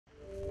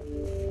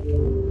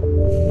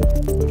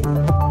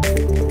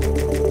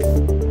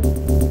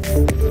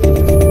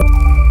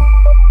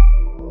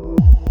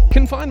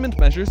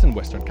measures in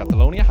western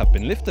Catalonia have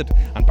been lifted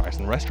and bars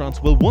and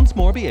restaurants will once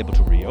more be able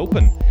to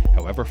reopen.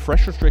 However,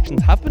 fresh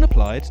restrictions have been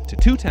applied to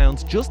two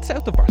towns just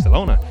south of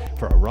Barcelona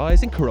for a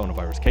rise in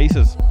coronavirus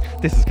cases.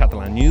 This is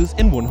Catalan News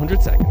in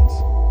 100 seconds.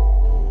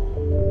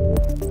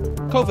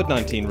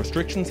 COVID-19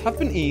 restrictions have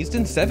been eased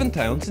in 7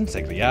 towns in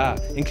Segrià,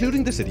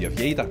 including the city of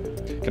Lleida.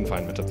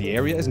 Confinement of the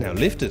area is now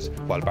lifted,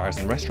 while bars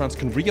and restaurants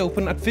can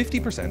reopen at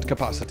 50%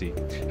 capacity.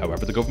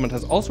 However, the government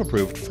has also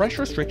approved fresh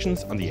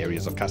restrictions on the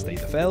areas of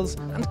Castelldefels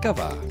and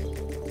Gavá.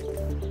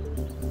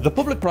 The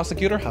public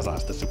prosecutor has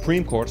asked the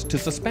Supreme Court to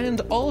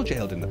suspend all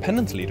jailed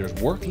independence leaders'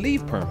 work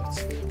leave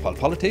permits, while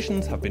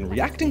politicians have been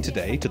reacting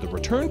today to the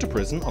return to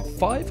prison of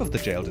 5 of the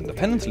jailed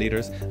independence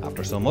leaders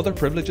after some other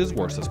privileges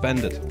were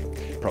suspended.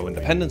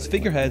 Pro-independence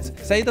figureheads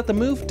say that the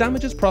move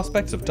damages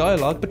prospects of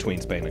dialogue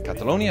between Spain and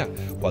Catalonia,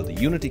 while the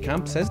Unity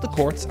Camp says the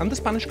courts and the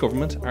Spanish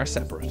government are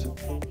separate.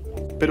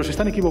 Pero se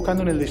están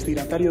equivocando en el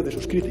destinatario de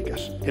sus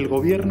críticas. El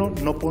gobierno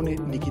no pone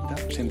ni quita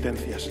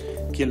sentencias.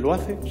 Quien lo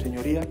hace,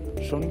 señoría,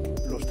 son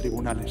los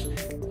tribunales.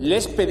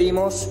 Les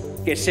pedimos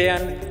que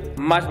sean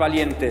más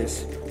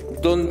valientes.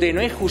 Donde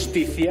no hay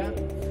justicia,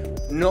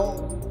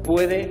 no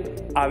puede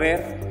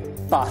haber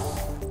paz.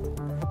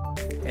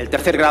 El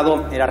tercer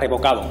grado era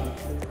revocado.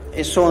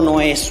 Eso no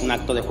es un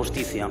acto de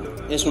justicia,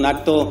 es un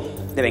acto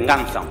de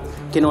venganza,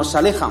 que nos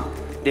aleja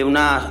de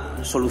una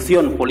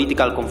solución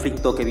política al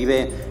conflicto que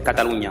vive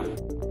Cataluña.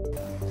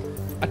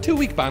 A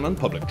 2-week ban on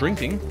public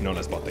drinking, known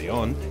as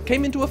botellón,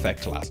 came into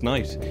effect last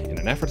night, in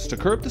an effort to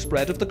curb the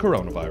spread of the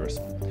coronavirus.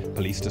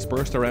 Police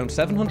dispersed around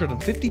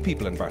 750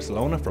 people in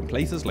Barcelona from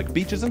places like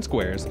beaches and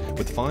squares,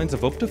 with fines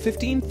of up to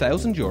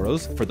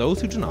 €15,000 for those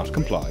who do not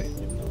comply.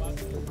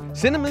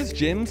 Cinemas,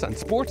 gyms and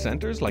sports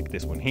centres like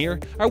this one here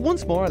are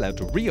once more allowed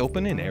to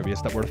reopen in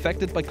areas that were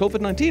affected by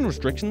COVID-19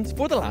 restrictions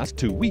for the last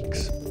 2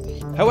 weeks.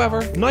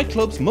 However,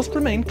 nightclubs must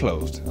remain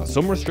closed, as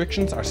some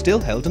restrictions are still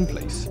held in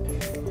place.